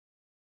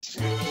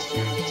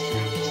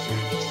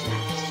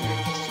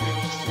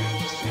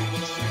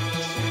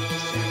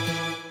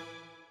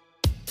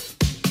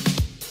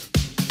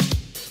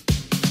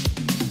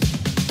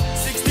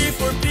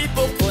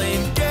People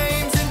playing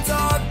games and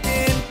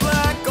talking.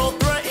 Black gold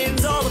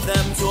threatens all of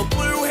them, so a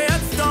blue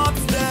hand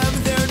stops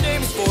them. Their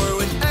name's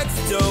Forward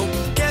Exito.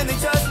 Can they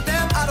trust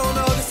them? I don't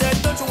know. They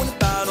said, don't you win the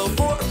battle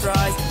for a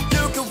prize?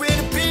 You can win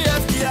a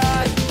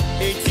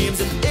BFDI. 8 teams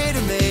of 8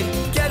 are made.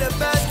 Get a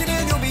basket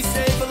and you'll be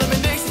safe.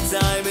 Elimination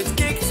time, it's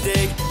kick and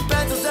stick.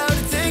 Pencils out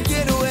and take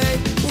it away.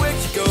 Where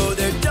you go,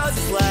 there does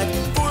a slack.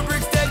 4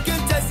 bricks dead,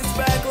 contestants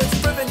back.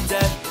 Let's prevent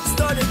death.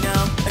 Start it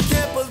now. I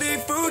can't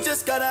believe Fu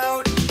just got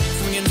out.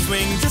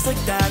 Swing just like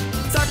that.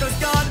 Taco's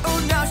gone, oh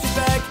now she's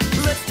back.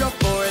 Let's drop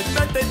for it,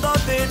 bet they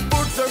love it.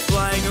 Forks are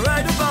flying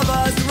right above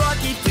us.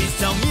 Rocky, please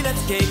tell me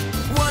that's cake.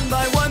 One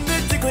by one,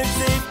 the tickler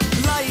safe.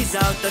 Lies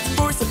out, that's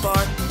force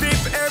apart. Big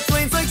for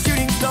airplanes like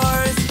shooting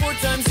stars. 4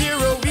 times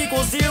 0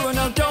 equals 0.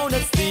 Now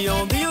donuts the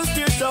only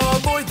austere, so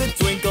avoid the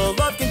twinkle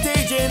of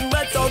contagion.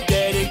 Let's all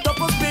get it,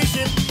 couple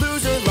patient.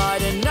 Loser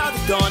lied and now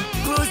they're gone.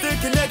 Close the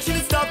connection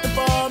and stop the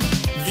bomb.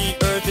 The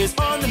earth is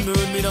on the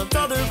moon, we don't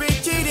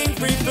tolerate cheating.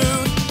 Free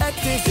food. X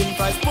is in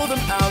price, pull them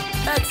out.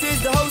 X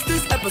is the host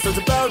this episode's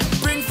about.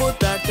 Bring forth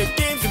back the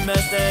game's a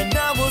mess, and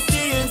now we'll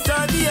see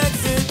inside the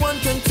exit. One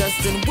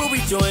contestant will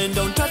rejoin.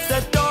 Don't touch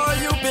that door,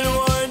 you've been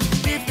warned.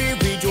 BFB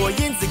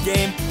rejoins the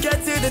game.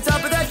 Get to the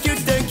top of